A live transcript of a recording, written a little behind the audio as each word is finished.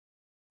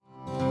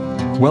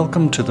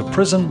Welcome to the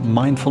Prison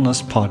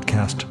Mindfulness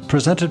Podcast,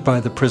 presented by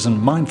the Prison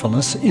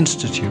Mindfulness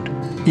Institute.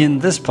 In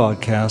this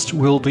podcast,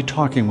 we'll be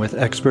talking with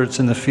experts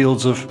in the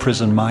fields of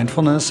prison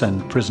mindfulness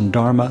and prison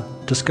dharma,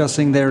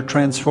 discussing their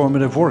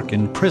transformative work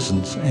in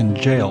prisons and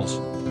jails.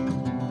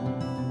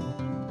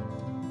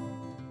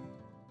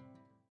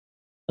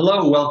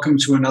 Hello, welcome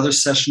to another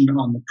session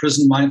on the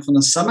Prison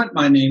Mindfulness Summit.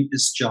 My name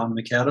is John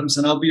McAdams,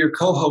 and I'll be your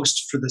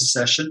co-host for this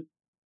session.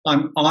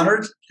 I'm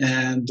honored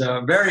and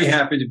very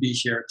happy to be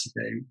here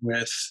today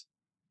with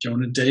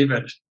Jonah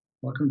David.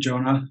 Welcome,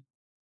 Jonah.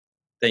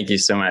 Thank you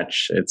so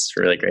much. It's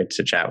really great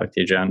to chat with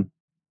you, John.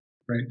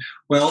 Great.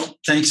 Well,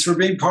 thanks for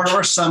being part of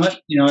our summit.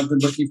 I've been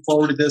looking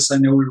forward to this. I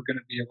know we were going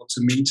to be able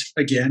to meet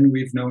again.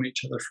 We've known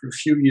each other for a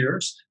few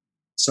years,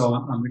 so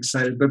I'm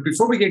excited. But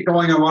before we get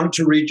going, I wanted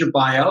to read your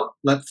bio,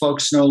 let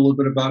folks know a little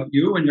bit about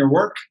you and your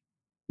work,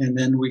 and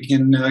then we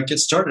can get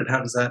started.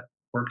 How does that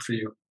work for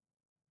you?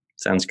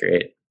 Sounds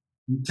great.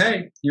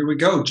 Okay, here we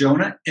go.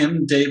 Jonah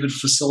M. David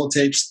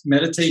facilitates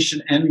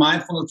meditation and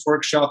mindfulness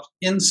workshops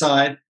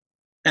inside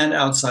and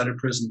outside of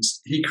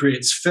prisons. He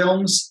creates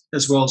films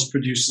as well as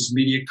produces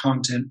media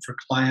content for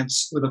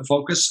clients with a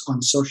focus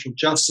on social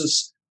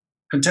justice,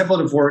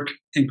 contemplative work,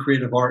 and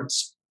creative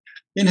arts.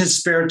 In his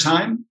spare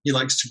time, he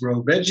likes to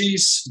grow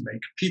veggies,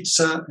 make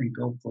pizza, and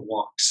go for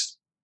walks.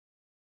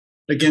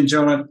 Again,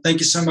 Jonah, thank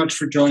you so much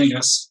for joining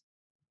us.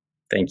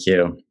 Thank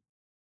you.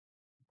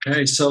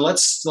 Okay, so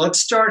let's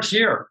start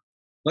here.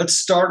 Let's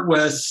start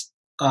with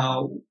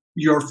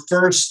your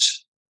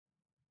first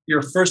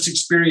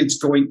experience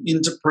going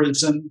into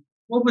prison.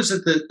 What was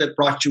it that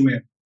brought you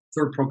in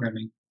for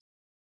programming?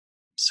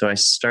 So I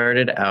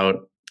started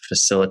out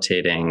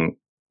facilitating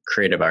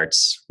creative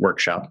arts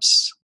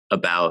workshops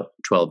about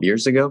 12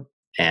 years ago,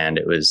 and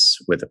it was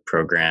with a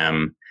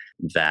program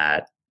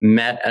that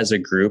met as a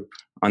group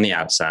on the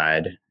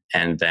outside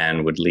and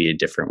then would lead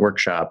different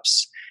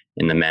workshops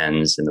in the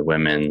men's and the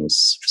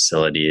women's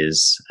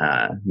facilities,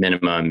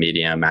 minimum,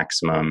 medium,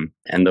 maximum.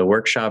 And the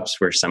workshops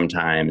were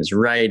sometimes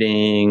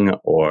writing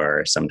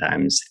or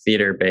sometimes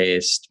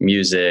theater-based,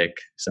 music,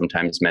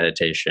 sometimes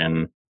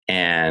meditation.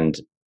 And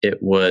it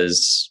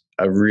was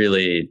a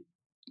really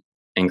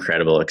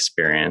incredible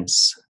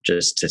experience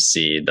just to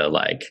see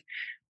the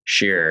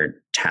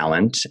sheer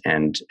talent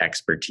and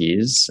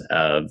expertise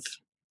of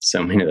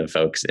so many of the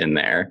folks in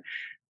there,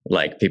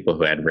 like people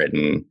who had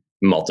written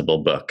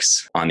multiple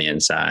books on the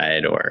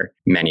inside or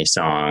many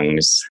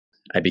songs.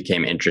 I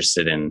became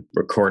interested in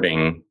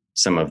recording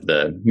some of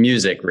the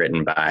music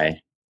written by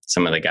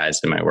some of the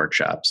guys in my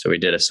workshop. So we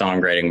did a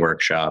songwriting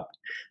workshop.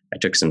 I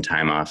took some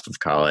time off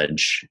of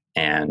college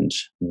and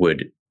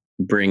would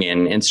bring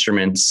in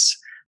instruments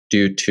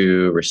due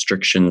to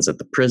restrictions at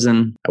the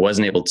prison. I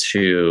wasn't able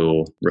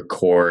to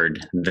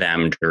record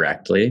them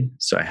directly.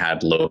 So I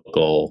had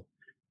local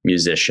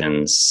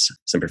musicians,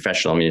 some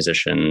professional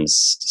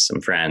musicians, some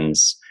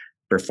friends,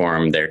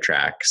 perform their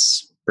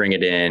tracks, bring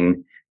it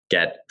in,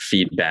 get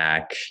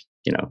feedback,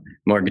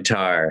 more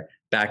guitar,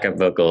 backup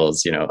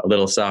vocals, a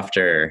little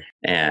softer.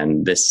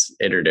 And this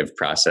iterative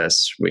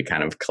process, we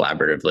kind of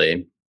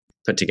collaboratively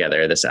put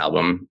together this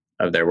album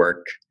of their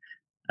work.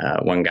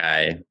 One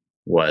guy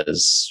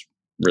was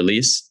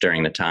released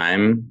during the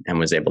time and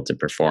was able to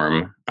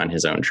perform on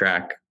his own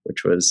track,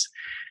 which was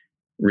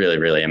really,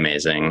 really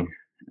amazing.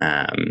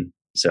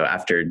 So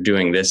after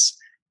doing this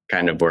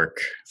kind of work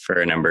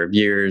for a number of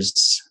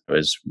years, I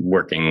was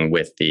working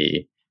with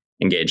the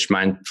Engaged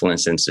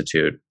Mindfulness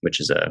Institute, which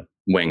is a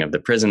wing of the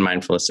Prison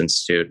Mindfulness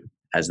Institute,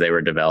 as they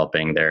were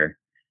developing their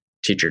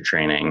teacher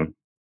training.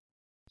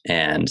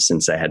 And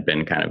since I had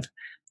been kind of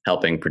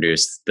helping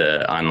produce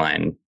the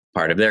online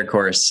part of their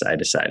course, I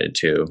decided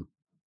to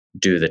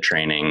do the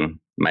training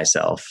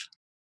myself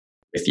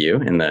with you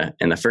in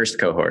the first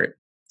cohort.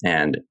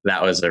 And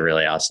that was a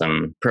really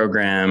awesome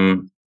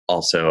program,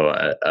 also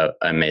an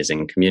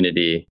amazing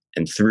community.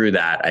 And through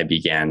that, I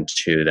began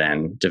to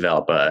then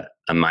develop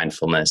a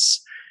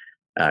mindfulness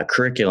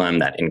curriculum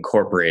that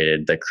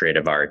incorporated the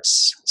creative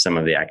arts, some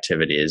of the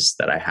activities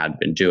that I had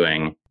been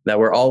doing that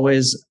were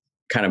always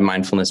kind of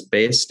mindfulness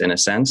based in a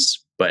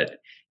sense, but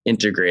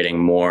integrating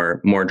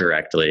more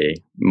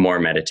directly, more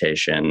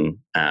meditation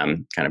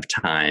kind of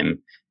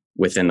time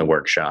within the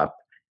workshop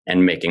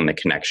and making the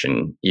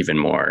connection even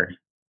more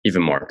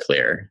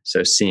clear.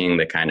 So seeing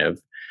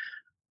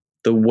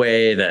the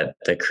way that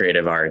the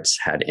creative arts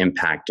had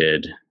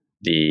impacted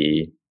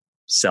the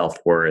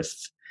self-worth,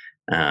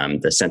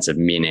 the sense of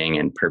meaning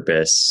and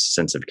purpose,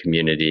 sense of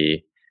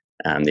community,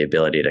 the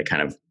ability to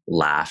kind of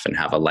laugh and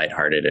have a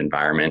lighthearted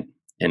environment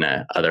in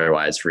a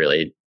otherwise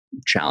really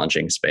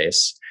challenging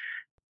space.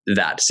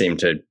 That seemed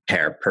to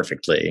pair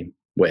perfectly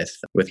with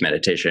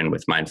meditation,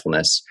 with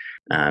mindfulness,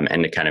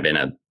 and kind of in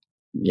a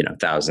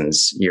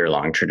thousands year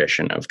long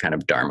tradition of kind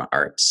of Dharma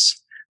arts.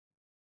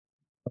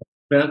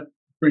 That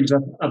brings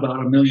up about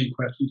a million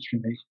questions for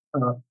me,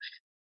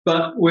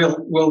 but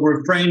we'll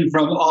refrain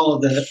from all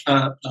of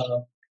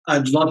that.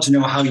 I'd love to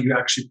know how you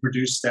actually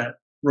produced that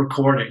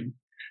recording,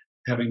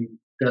 having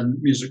done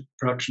music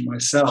production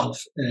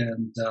myself,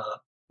 and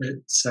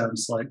It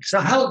sounds like. So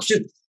how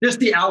just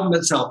the album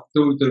itself,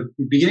 the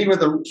beginning with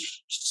the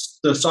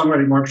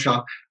songwriting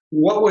workshop,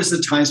 what was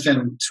the time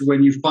span to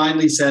when you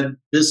finally said,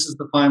 this is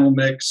the final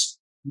mix,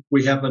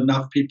 we have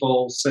enough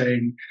people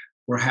saying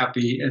we're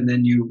happy, and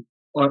then you,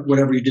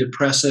 whatever you did,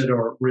 press it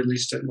or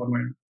released it one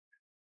way?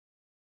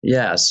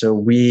 Yeah, so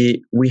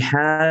we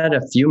had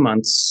a few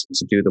months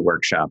to do the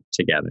workshop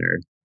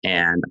together,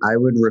 and I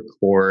would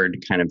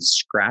record kind of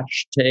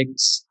scratch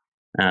takes,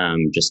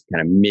 just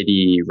kind of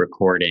MIDI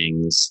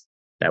recordings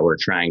that were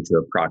trying to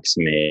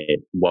approximate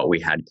what we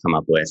had come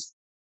up with,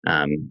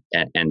 and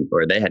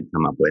or they had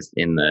come up with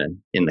in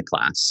the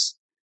class,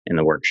 in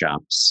the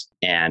workshops.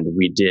 And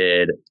we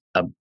did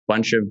a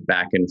bunch of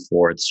back and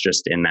forths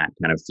just in that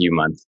kind of few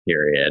month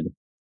period.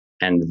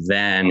 And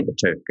then it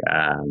took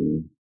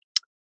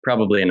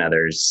probably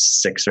another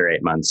 6 or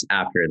 8 months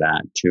after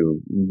that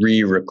to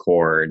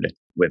re-record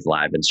with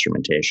live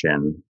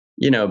instrumentation.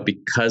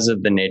 Because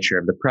of the nature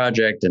of the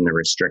project and the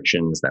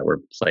restrictions that were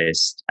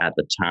placed at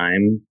the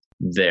time,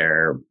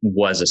 there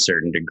was a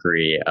certain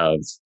degree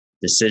of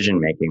decision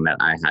making that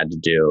I had to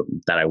do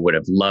that I would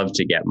have loved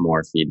to get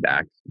more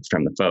feedback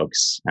from the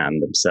folks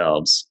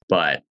themselves,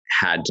 but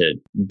had to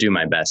do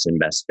my best in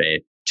best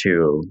faith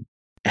to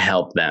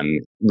help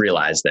them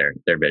realize their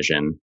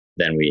vision.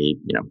 Then we,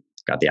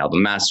 got the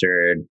album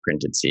mastered,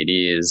 printed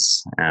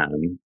CDs,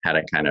 had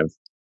a kind of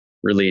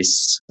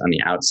release on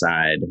the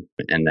outside,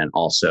 and then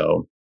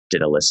also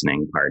did a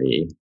listening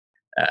party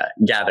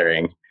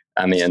gathering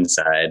on the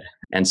inside.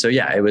 And so,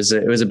 yeah, it was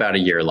about a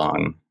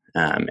year-long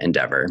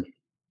endeavor.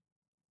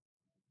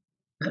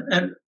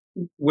 And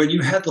when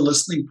you had the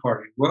listening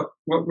party, what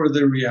were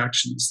the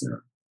reactions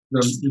there?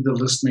 The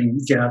listening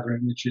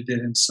gathering that you did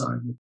inside?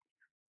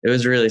 It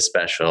was really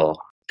special.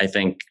 I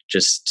think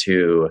just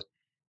to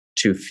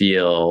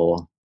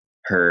feel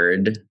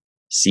heard,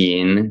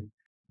 seen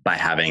by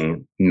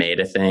having made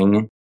a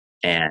thing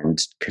and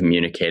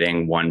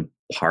communicating one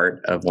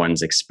part of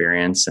one's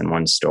experience and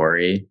one's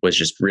story was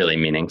just really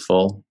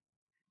meaningful.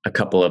 A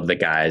couple of the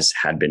guys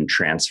had been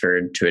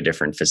transferred to a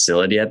different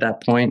facility at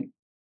that point,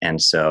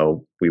 and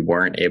so we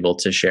weren't able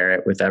to share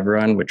it with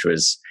everyone, which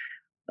was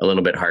a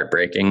little bit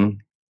heartbreaking.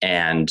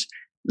 And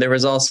there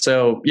was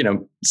also,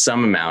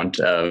 some amount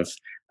of,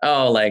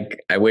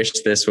 I wish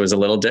this was a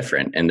little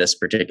different in this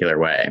particular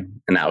way.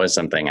 And that was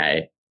something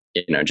I,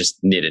 just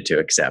needed to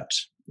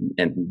accept.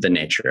 And the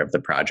nature of the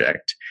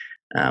project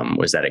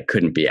was that it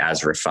couldn't be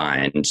as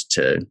refined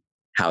to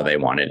how they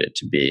wanted it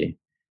to be.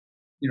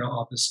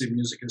 Obviously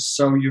music is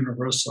so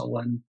universal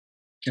and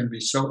can be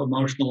so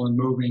emotional and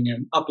moving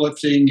and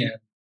uplifting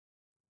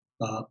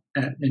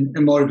and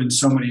emotive in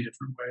so many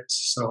different ways.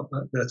 So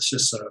that's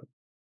just a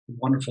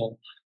wonderful,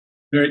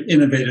 very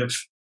innovative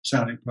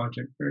sounding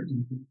project, very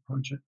innovative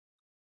project.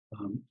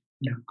 I'm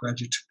glad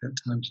you took that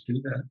time to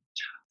do that.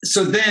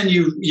 So then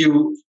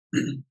you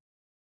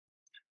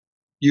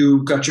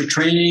got your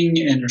training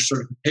and your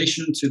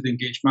certification to the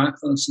Engage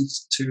Mindfulness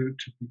Institute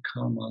to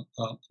become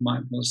a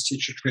mindfulness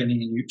teacher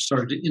training, and you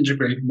started to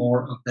integrate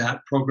more of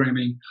that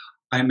programming.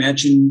 I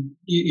imagine,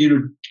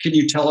 can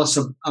you tell us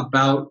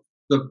about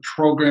the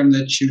program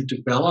that you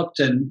developed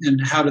and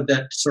how did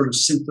that sort of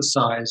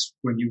synthesize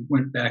when you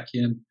went back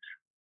in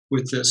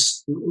with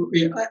this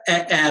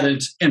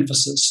added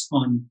emphasis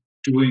on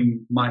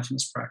doing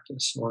mindfulness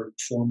practice or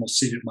formal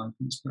seated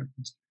mindfulness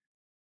practice?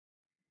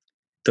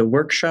 The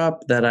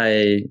workshop that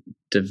I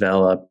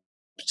developed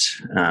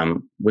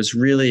was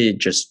really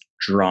just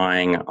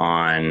drawing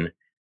on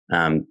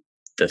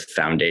the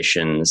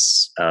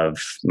foundations of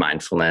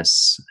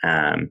mindfulness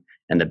and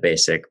the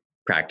basic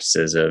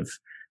practices of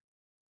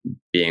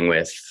being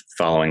with,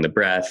 following the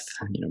breath,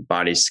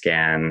 body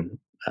scan,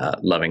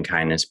 loving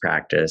kindness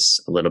practice,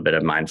 a little bit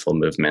of mindful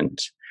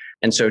movement.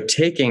 And so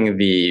taking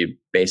the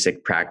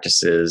basic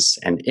practices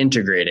and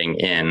integrating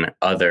in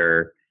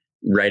other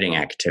writing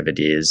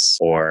activities,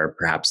 or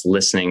perhaps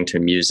listening to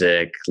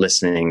music,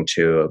 listening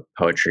to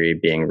poetry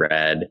being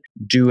read,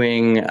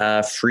 doing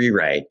a free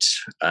write,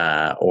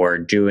 or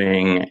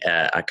doing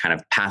a kind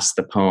of pass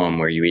the poem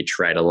where you each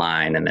write a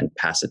line and then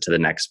pass it to the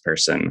next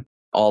person.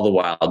 All the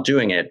while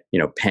doing it,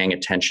 paying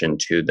attention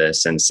to the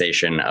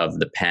sensation of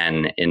the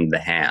pen in the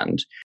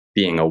hand,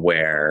 being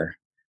aware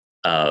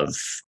of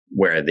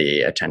where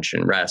the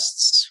attention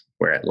rests,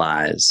 where it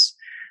lies.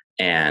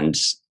 And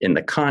in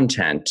the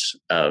content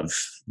of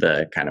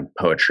the kind of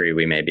poetry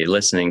we may be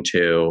listening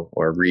to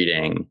or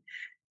reading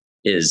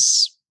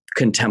is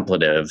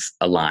contemplative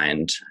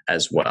aligned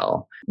as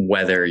well.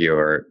 Whether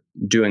you're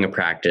doing a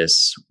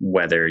practice,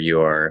 whether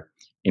you're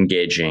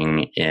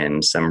engaging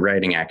in some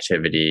writing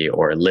activity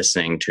or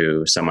listening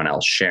to someone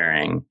else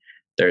sharing,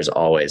 there's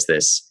always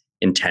this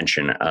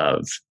intention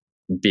of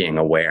being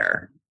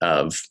aware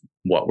of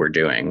what we're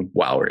doing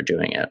while we're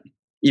doing it.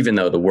 Even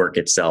though the work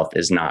itself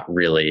is not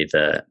really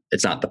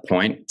it's not the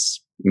point,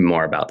 it's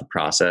more about the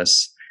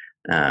process.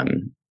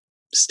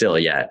 Still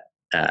yet,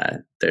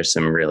 there's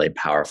some really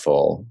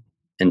powerful,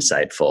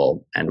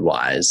 insightful, and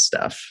wise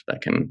stuff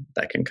that can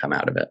come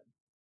out of it.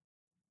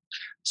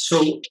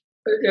 So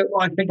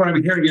I think what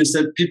I'm hearing is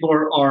that people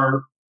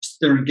are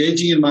they're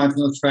engaging in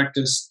mindfulness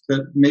practice,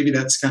 that maybe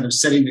that's kind of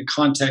setting the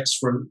context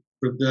for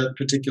that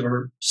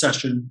particular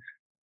session,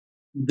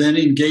 then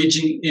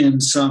engaging in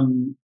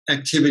some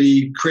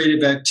activity,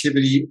 creative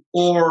activity,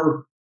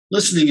 or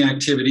listening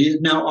activity.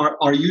 Now,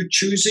 are you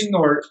choosing,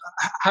 or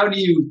how do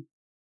you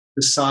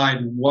decide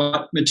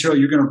what material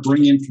you're going to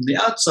bring in from the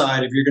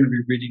outside if you're going to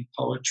be reading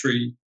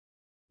poetry?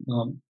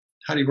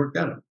 How do you work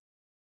that out?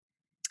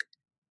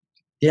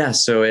 Yeah,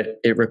 so it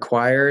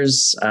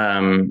requires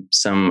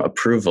some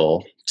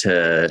approval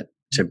to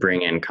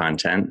bring in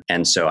content,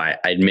 and so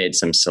I'd made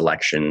some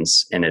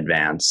selections in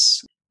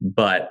advance,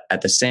 but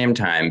at the same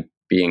time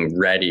being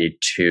ready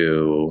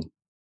to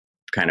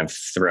kind of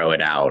throw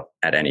it out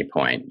at any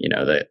point. You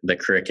know, the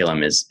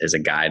curriculum is a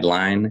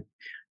guideline,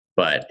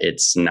 but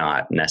it's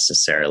not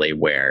necessarily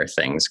where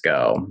things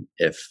go.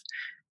 If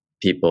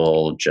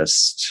people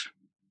just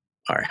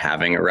are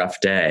having a rough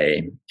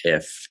day,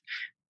 if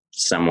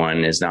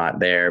someone is not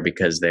there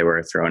because they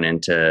were thrown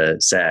into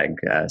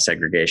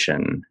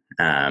segregation,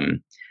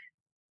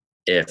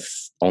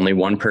 if only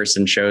one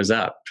person shows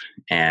up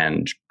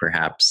and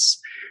perhaps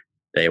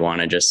they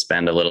want to just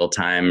spend a little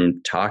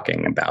time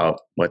talking about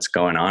what's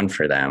going on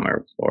for them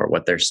or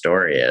what their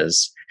story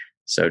is.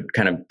 So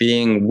kind of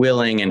being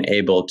willing and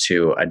able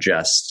to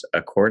adjust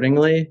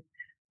accordingly,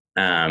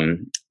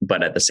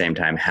 but at the same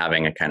time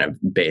having a kind of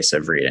base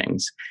of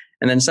readings.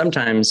 And then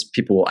sometimes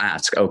people will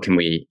ask, oh, can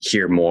we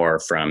hear more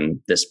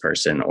from this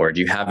person? Or do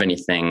you have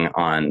anything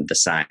on the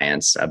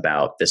science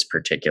about this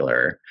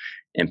particular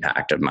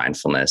impact of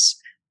mindfulness?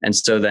 And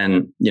so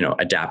then,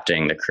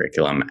 adapting the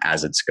curriculum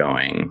as it's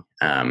going,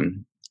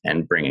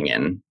 and bringing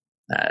in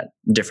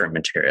different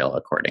material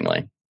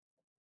accordingly.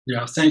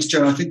 Yeah, thanks,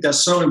 John. I think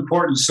that's so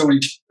important. So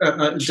many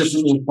different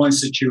little points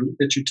that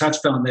you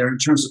touched on there in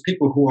terms of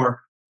people who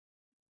are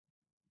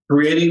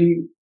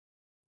creating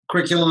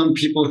curriculum,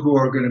 people who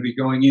are going to be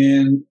going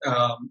in.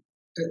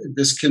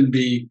 This can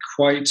be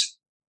quite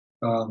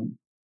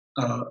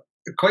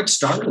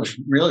startling,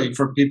 really,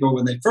 for people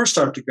when they first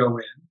start to go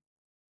in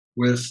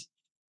with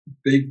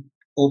big,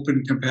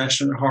 open,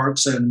 compassionate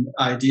hearts and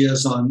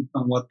ideas on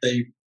what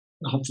they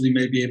hopefully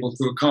may be able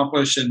to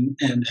accomplish and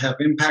have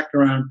impact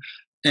around.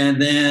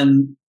 And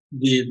then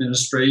the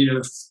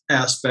administrative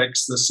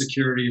aspects, the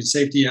security and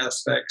safety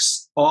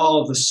aspects, all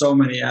of the so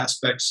many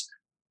aspects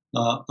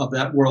of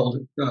that world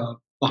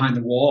behind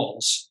the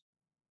walls.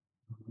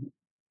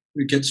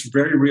 It gets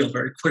very real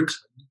very quickly.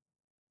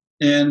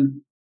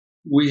 And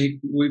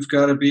we've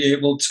got to be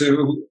able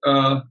to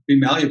be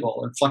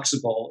malleable and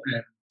flexible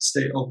and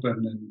stay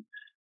open. And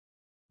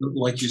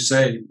like you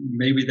say,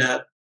 maybe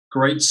that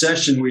great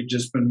session we've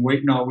just been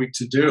waiting all week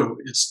to do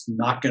is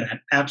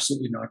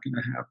absolutely not going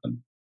to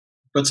happen.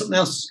 But something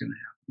else is going to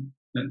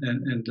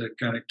happen. And to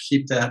kind of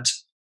keep that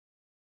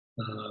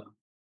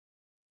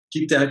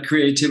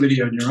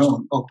creativity on your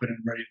own open and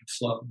ready to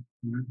flow.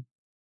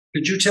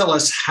 Could you tell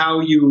us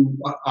how you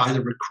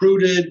either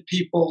recruited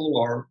people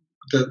or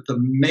the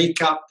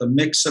makeup, the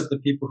mix of the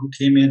people who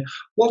came in?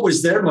 What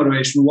was their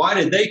motivation? Why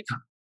did they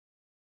come?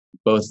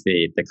 Both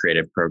the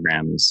creative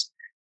programs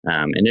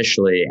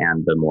initially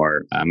and the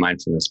more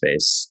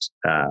mindfulness-based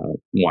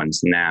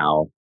ones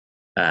now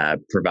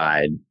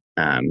provide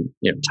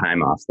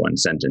time off one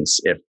sentence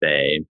if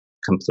they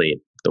complete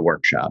the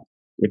workshop.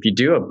 If you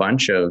do a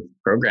bunch of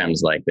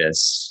programs like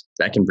this,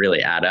 that can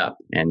really add up.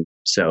 And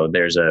so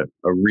there's a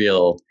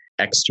real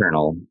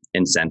external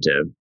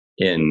incentive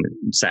in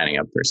signing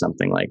up for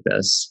something like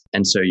this.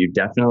 And so you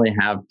definitely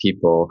have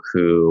people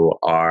who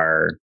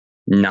are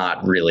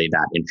not really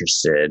that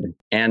interested.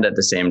 And at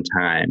the same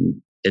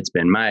time, it's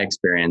been my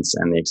experience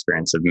and the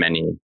experience of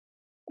many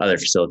other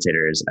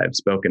facilitators I've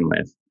spoken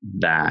with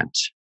that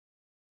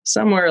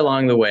somewhere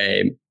along the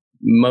way,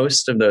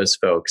 most of those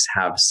folks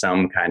have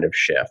some kind of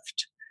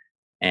shift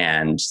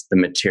and the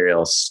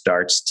material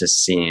starts to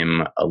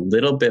seem a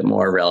little bit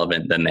more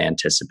relevant than they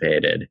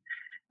anticipated.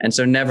 And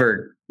so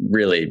never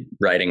really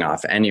writing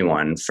off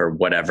anyone for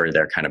whatever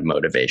their kind of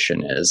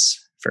motivation is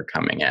for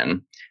coming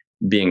in,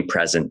 being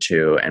present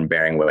to and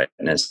bearing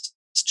witness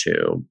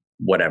to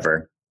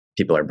whatever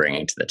people are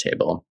bringing to the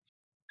table.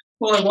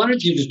 Well, I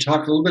wanted you to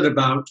talk a little bit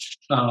about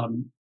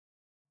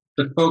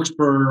the folks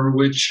for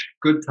which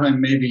good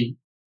time maybe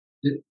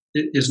it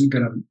isn't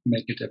going to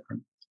make a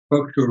difference.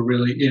 Folks who are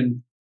really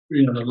in,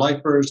 they're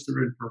lifers,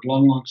 they're in for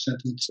long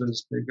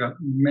sentences, they've got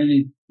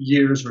many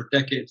years or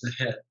decades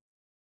ahead.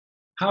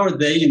 How are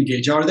they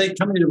engaged? Are they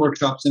coming to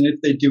workshops? And if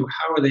they do,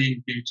 how are they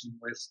engaging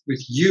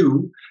with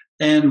you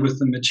and with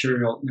the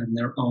material in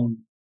their own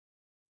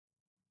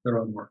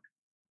work?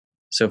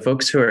 So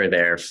folks who are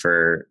there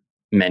for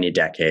many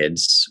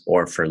decades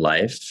or for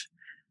life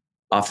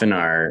often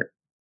are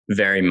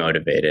very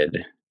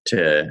motivated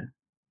to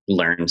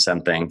learn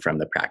something from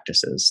the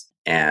practices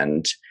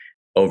and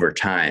over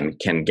time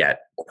can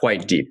get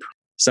quite deep.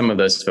 Some of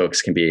those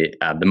folks can be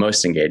the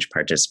most engaged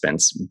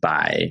participants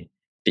by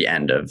the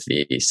end of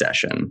the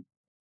session.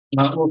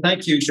 Well,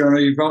 thank you, Jonah.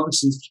 You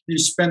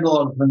spend a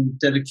lot of time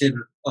dedicated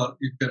a lot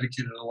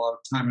of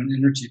time and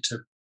energy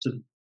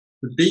to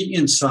being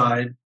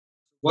inside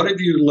What have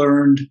you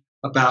learned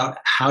about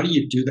how do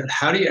you do that?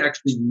 How do you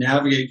actually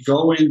navigate,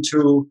 go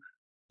into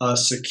a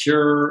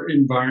secure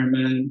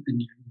environment,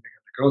 and you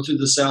go through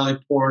the Sally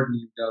port, and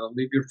you've got to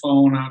leave your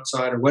phone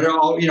outside or whatever,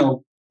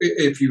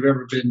 if you've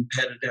ever been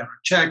patted down or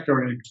checked,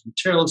 or any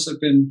materials have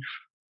been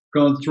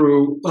gone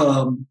through,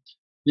 and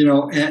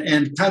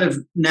kind of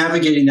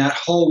navigating that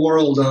whole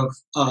world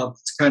of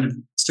kind of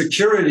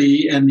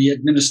security and the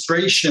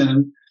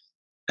administration,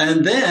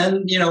 and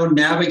then,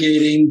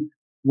 navigating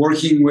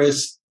working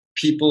with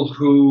people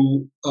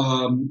who,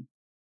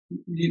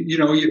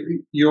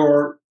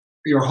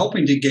 you're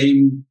hoping to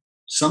gain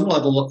some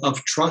level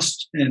of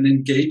trust and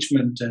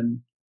engagement. And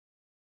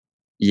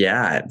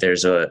yeah,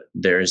 there's a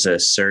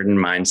certain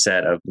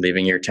mindset of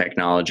leaving your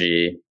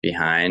technology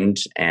behind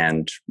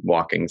and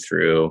walking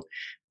through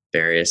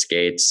various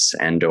gates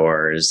and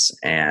doors.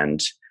 And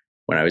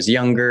when I was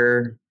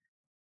younger,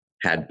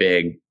 had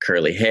big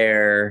curly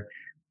hair,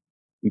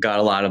 got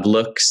a lot of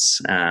looks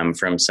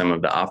from some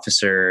of the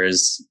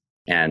officers,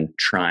 and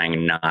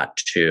trying not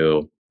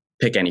to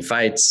pick any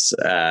fights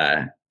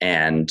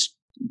and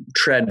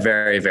tread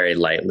very, very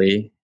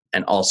lightly,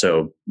 and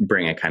also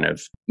bring a kind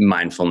of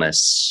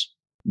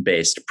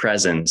mindfulness-based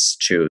presence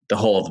to the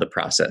whole of the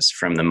process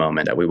from the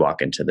moment that we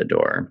walk into the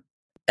door.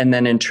 And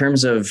then in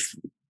terms of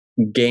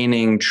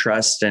gaining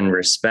trust and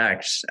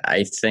respect,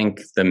 I think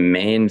the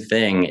main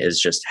thing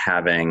is just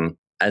having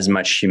as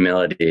much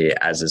humility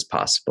as is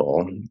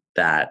possible,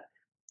 that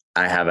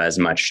I have as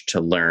much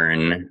to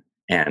learn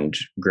and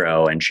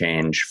grow and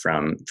change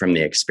from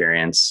the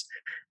experience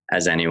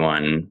as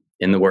anyone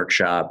in the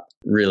workshop.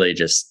 Really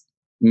just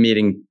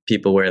meeting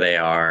people where they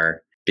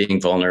are,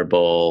 being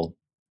vulnerable,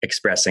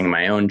 expressing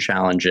my own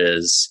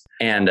challenges,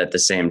 and at the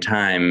same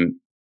time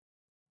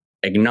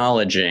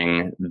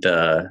acknowledging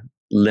the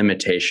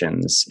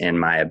limitations in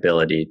my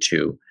ability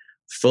to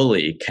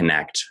fully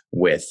connect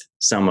with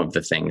some of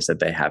the things that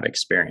they have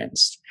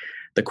experienced.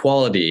 The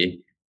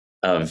quality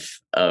of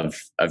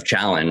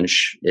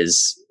challenge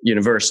is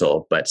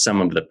universal, but some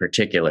of the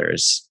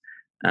particulars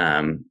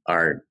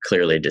are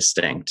clearly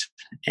distinct.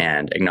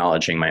 And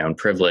acknowledging my own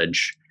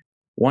privilege,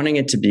 wanting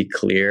it to be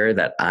clear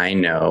that I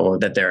know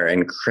that there are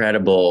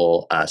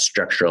incredible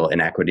structural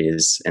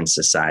inequities in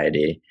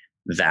society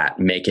that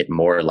make it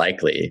more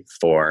likely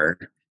for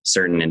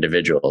certain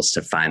individuals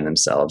to find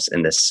themselves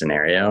in this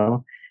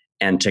scenario,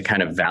 and to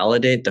kind of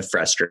validate the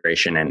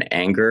frustration and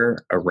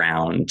anger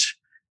around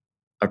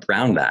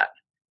that.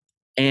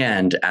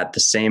 And at the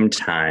same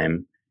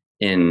time,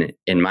 in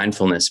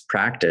mindfulness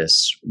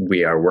practice,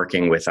 we are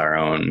working with our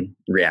own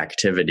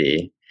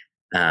reactivity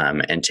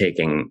and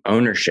taking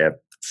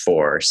ownership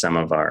for some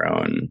of our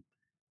own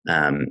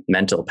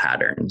mental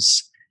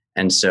patterns.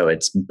 And so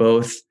it's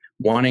both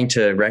wanting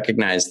to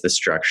recognize the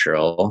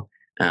structural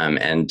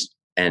and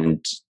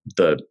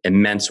the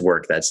immense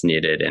work that's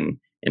needed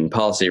in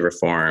policy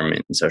reform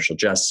and social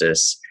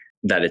justice,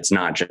 that it's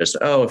not just,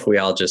 if we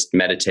all just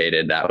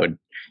meditated, that would,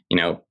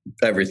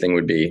 everything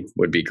would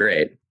be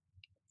great.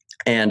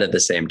 And at the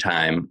same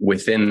time,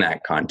 within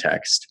that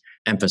context,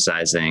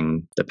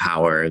 emphasizing the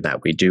power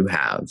that we do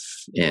have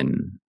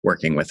in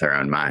working with our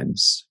own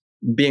minds,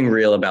 being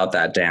real about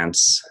that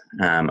dance,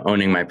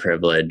 owning my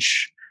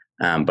privilege,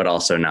 but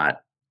also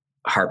not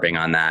harping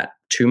on that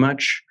too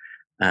much.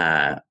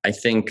 I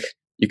think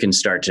you can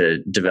start to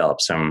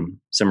develop some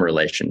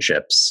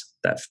relationships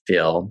that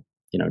feel,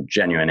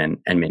 genuine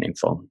and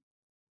meaningful.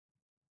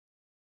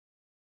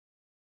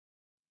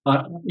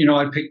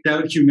 I picked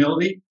out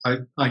humility.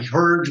 I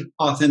heard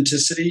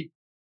authenticity,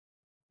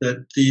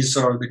 that these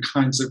are the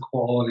kinds of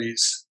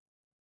qualities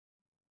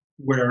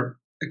where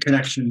a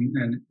connection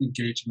and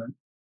engagement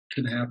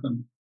can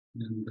happen.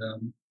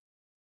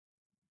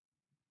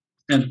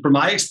 And from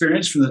my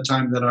experience, from the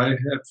time that I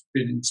have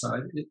been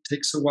inside, it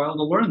takes a while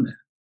to learn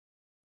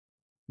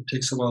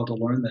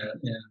that.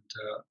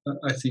 And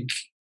I think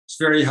it's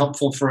very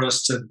helpful for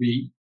us to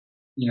be,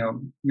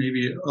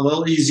 maybe a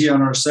little easy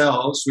on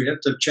ourselves. We have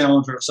to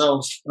challenge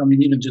ourselves.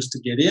 Even just to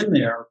get in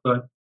there.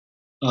 But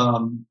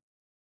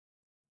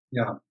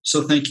yeah.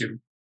 So thank you.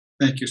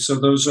 So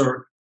those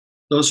are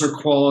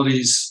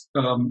qualities.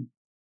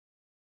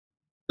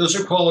 Those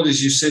are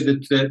qualities you said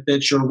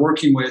that you're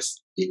working with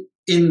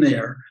in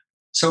there.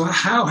 So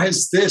how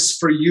has this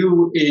for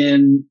you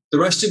in the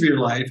rest of your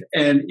life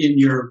and in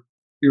your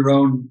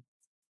own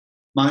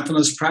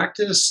mindfulness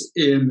practice,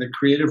 in the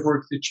creative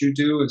work that you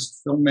do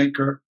as a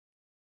filmmaker,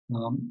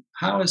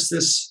 how has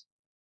this,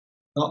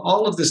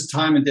 all of this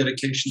time and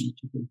dedication that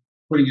you've been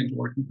putting into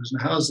working person,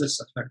 how has this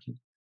affected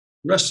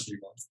the rest of your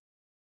life?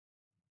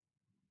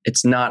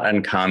 It's not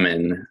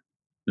uncommon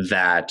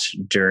that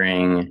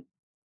during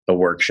a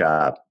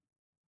workshop,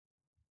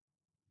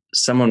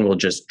 someone will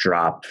just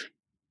drop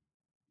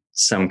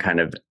some kind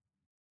of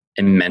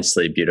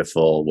immensely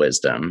beautiful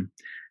wisdom.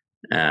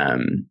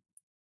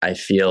 I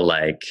feel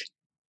like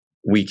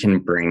we can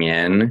bring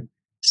in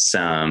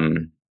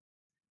some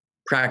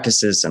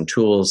practices, some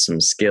tools,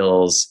 some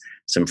skills,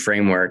 some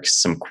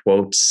frameworks, some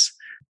quotes,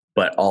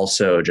 but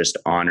also just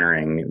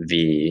honoring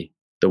the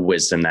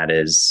wisdom that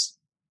is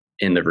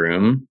in the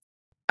room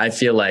I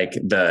feel like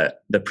the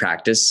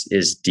practice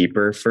is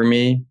deeper for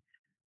me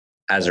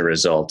as a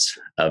result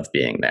of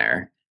being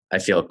there. I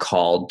feel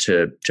called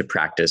to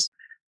practice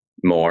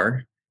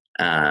more,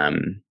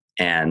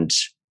 and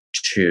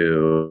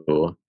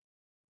to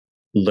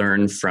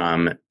learn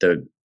from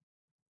the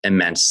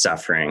immense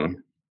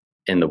suffering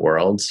in the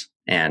world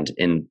and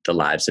in the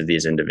lives of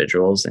these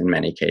individuals in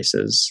many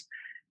cases,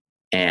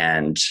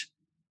 and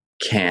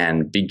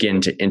can begin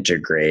to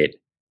integrate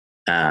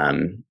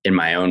in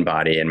my own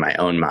body, in my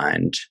own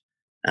mind,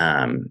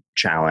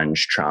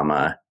 challenge,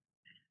 trauma.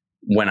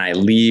 When I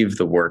leave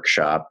the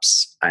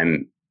workshops,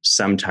 I'm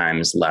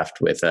sometimes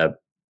left with a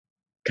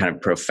kind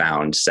of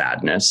profound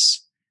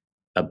sadness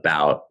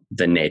about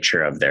the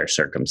nature of their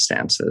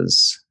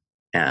circumstances,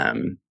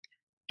 and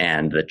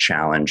the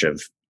challenge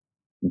of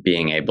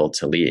being able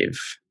to leave.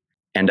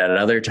 And at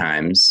other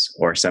times,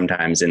 or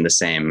sometimes in the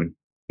same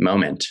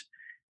moment,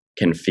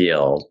 can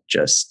feel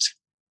just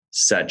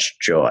such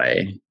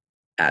joy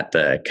at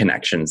the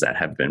connections that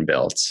have been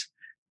built,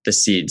 the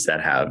seeds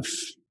that have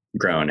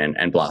grown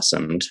and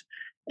blossomed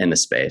in the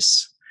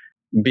space.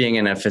 Being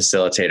in a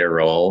facilitator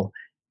role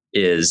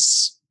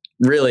is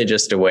really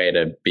just a way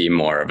to be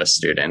more of a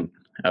student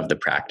of the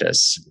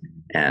practice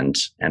and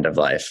of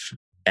life.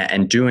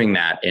 And doing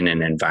that in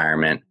an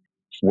environment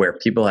where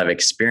people have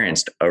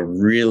experienced a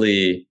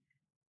really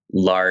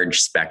large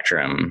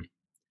spectrum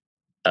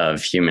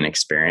of human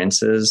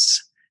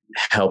experiences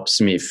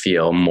helps me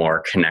feel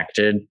more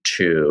connected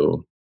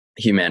to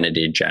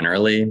humanity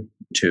generally,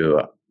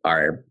 to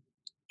our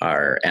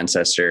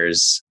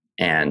ancestors,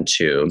 and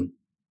to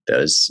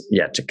those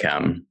yet to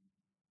come.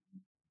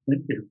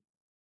 Thank you.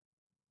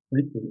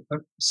 Thank you.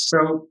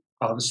 So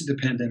obviously the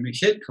pandemic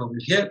hit,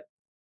 COVID hit.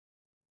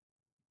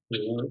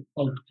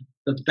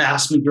 The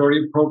vast majority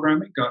of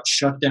programming got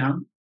shut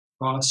down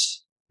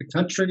across the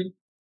country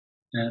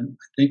and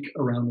I think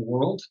around the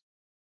world.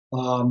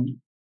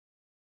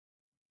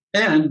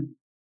 And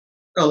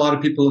a lot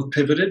of people have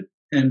pivoted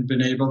and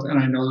been able, and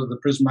I know that the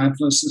Prison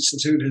Mindfulness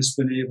Institute has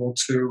been able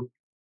to,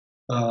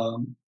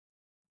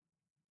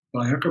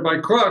 by hook or by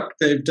crook,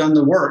 they've done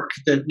the work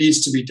that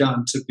needs to be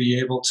done to be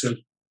able to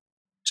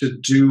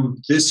do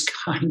this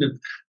kind of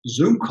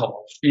Zoom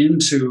call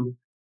into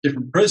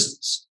different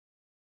prisons.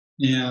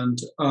 And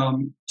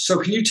so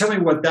can you tell me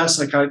what that's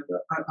like?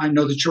 I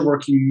know that you're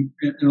working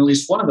in at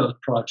least one of those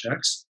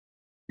projects.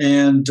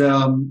 And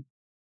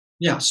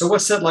so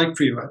what's that like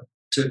for you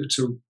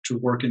to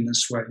work in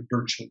this way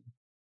virtually?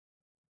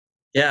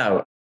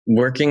 Yeah,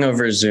 working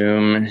over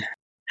Zoom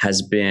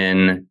has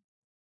been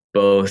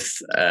both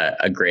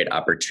a great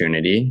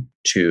opportunity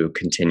to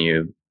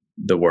continue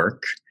the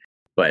work,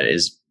 but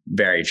is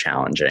very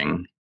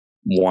challenging.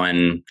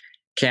 One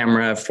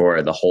camera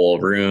for the whole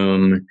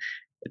room.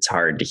 It's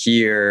hard to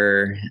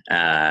hear,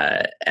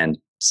 and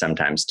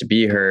sometimes to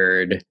be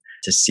heard,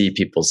 to see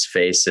people's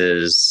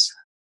faces.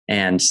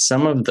 And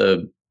some of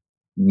the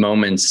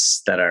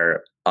moments that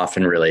are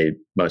often really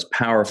most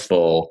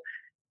powerful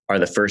are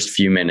the first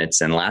few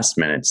minutes and last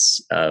minutes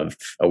of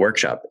a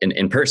workshop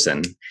in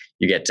person.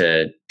 You get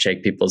to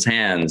shake people's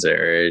hands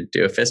or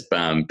do a fist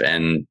bump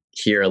and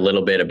hear a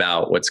little bit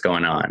about what's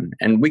going on.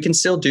 And we can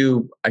still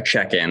do a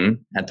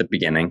check-in at the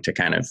beginning to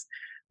kind of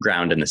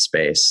ground in the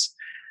space,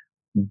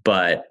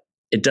 but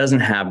it doesn't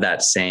have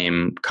that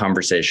same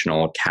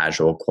conversational,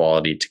 casual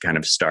quality to kind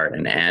of start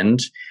and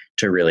end,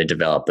 to really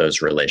develop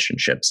those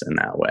relationships in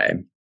that way.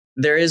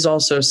 There is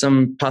also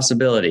some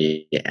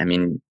possibility. I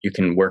mean, you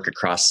can work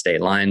across state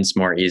lines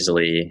more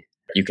easily.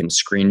 You can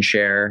screen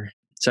share.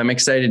 So I'm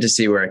excited to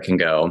see where it can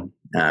go,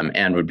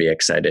 and would be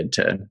excited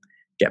to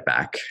get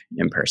back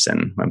in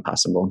person when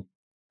possible.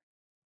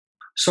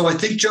 So I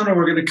think, Jonah,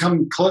 we're going to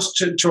come close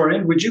to our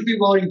end. Would you be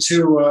willing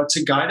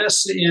to guide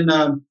us in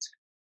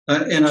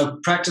a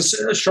practice?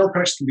 A short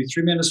practice can be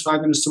 3 minutes,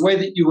 5 minutes. The way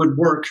that you would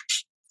work.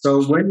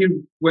 So when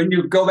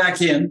you go back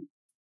in,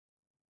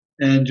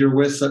 and you're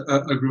with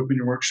a group in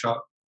your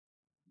workshop,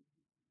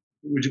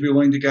 would you be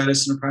willing to guide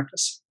us in a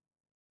practice?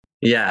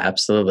 Yeah,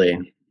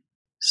 absolutely.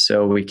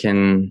 So we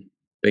can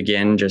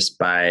begin just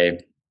by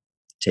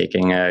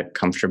taking a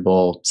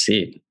comfortable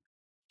seat.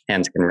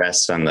 Hands can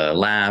rest on the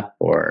lap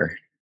or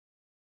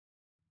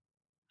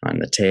on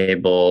the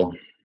table.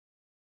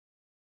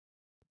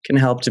 Can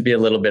help to be a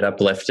little bit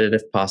uplifted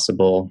if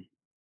possible.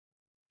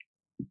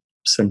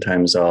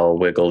 Sometimes I'll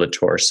wiggle the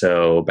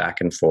torso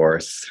back and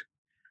forth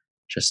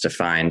just to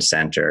find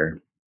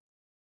center.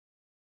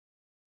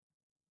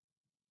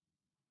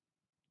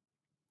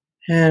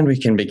 And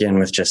we can begin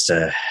with just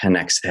an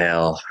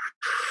exhale.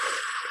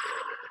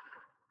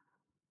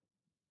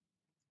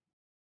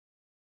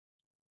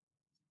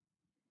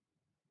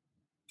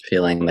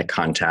 Feeling the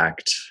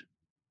contact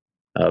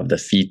of the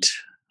feet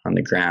on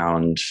the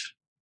ground,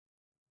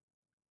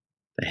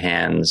 the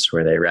hands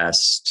where they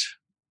rest,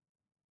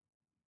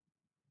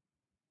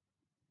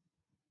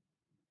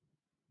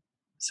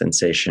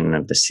 sensation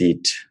of the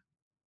seat.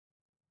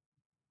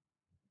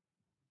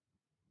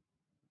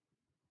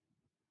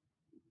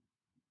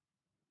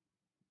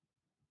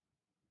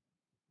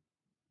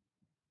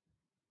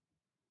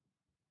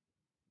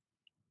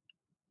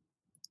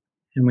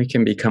 And we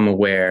can become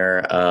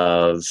aware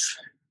of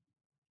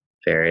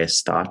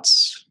various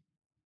thoughts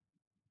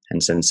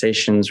and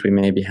sensations we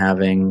may be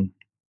having,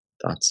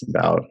 thoughts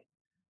about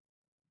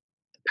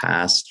the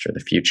past or the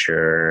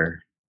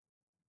future,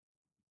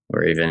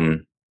 or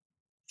even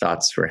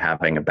thoughts we're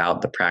having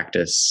about the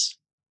practice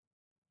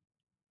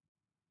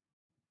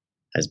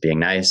as being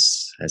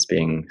nice, as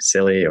being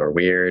silly or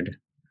weird.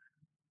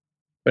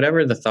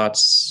 Whatever the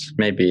thoughts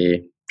may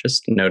be,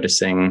 just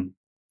noticing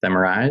them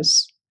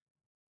arise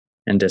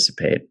and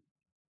dissipate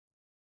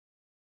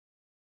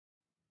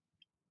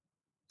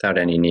without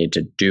any need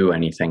to do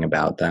anything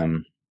about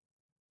them.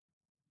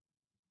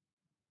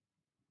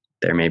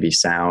 There may be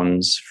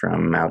sounds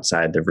from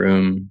outside the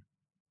room,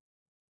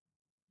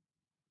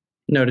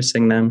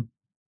 noticing them,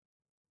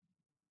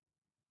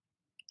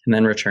 and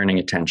then returning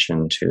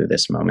attention to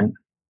this moment.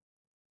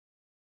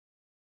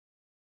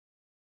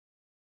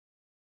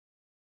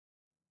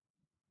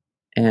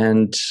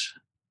 And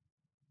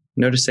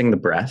noticing the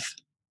breath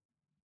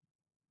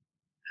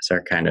as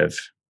our kind of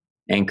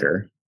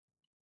anchor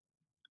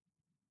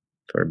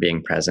for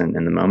being present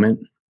in the moment.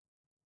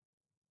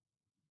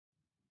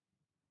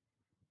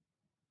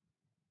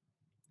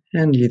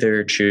 And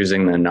either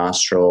choosing the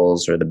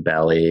nostrils or the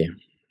belly,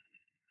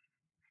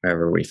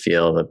 wherever we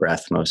feel the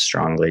breath most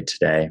strongly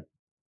today.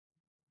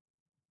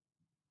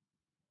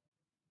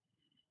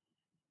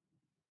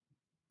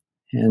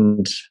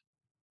 And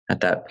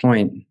at that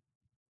point,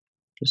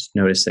 just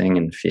noticing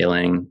and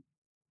feeling,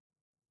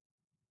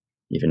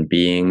 even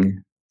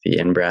being the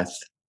in-breath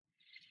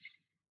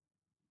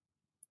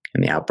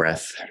and the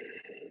out-breath,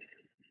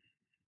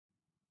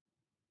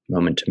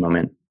 moment to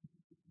moment.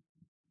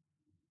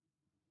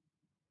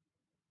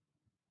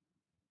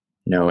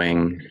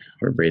 Knowing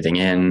we're breathing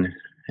in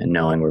and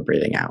knowing we're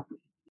breathing out.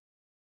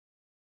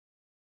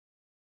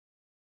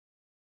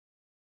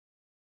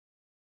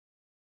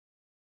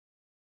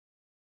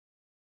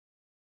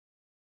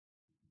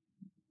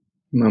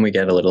 When we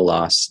get a little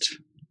lost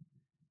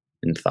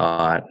in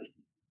thought,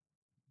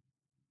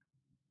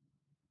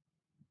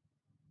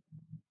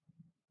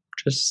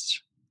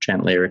 just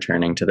gently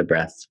returning to the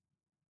breath.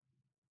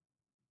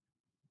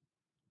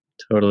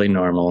 Totally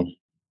normal,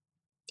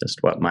 just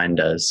what mind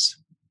does.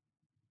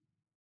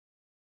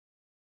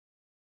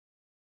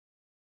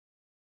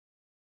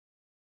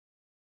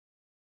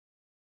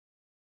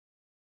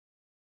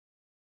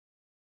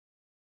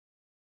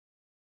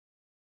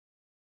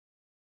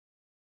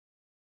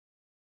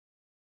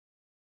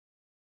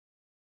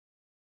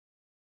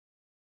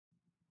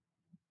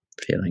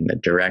 Feeling the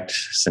direct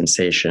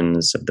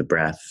sensations of the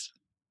breath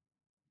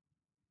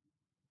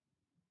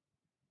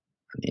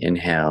on the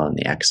inhale and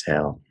the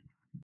exhale.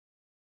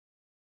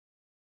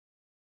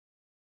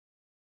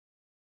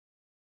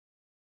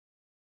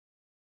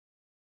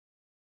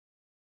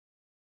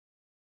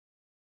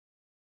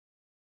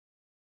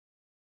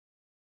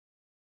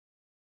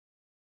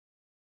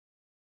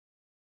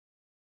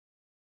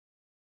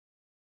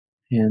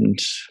 And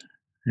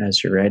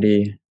as you're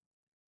ready,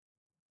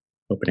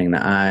 opening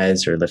the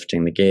eyes or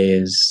lifting the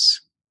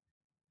gaze,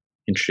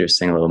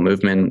 introducing a little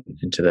movement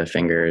into the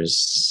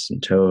fingers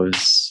and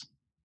toes.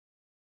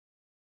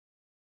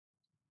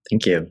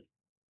 Thank you.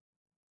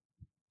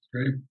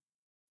 Great.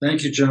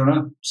 Thank you,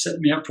 Jonah.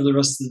 Setting me up for the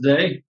rest of the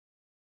day.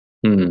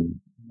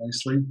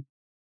 Nicely.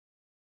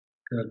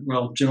 Good.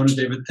 Well, Jonah,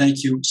 David,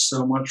 thank you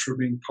so much for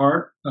being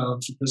part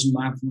of the Prison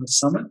Mindfulness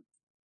Summit.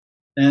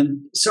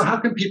 And so how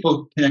can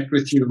people connect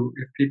with you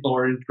if people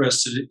are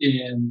interested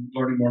in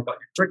learning more about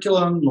your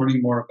curriculum,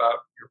 learning more about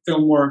your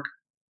film work,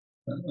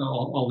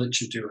 all that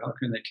you do? How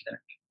can they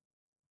connect?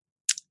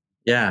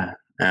 Yeah,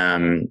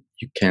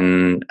 you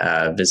can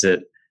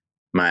visit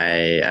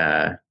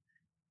my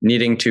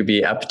needing to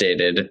be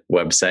updated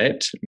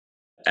website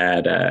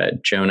at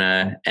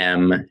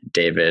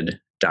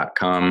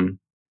jonahddavid.com.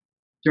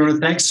 Jonah,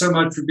 thanks so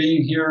much for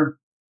being here.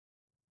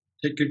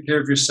 Take good care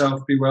of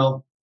yourself. Be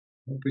well.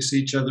 Hope we see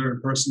each other in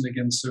person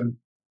again soon.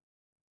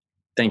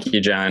 Thank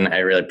you, John. I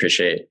really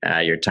appreciate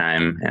your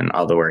time and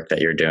all the work that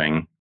you're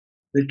doing.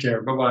 Take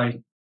care.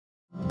 Bye-bye.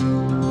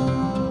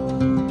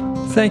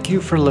 Thank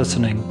you for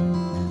listening.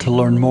 To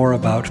learn more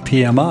about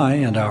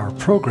PMI and our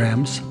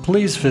programs,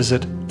 please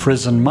visit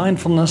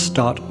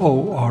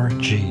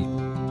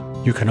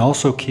prisonmindfulness.org. You can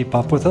also keep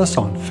up with us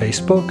on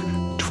Facebook,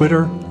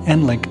 Twitter,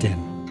 and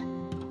LinkedIn.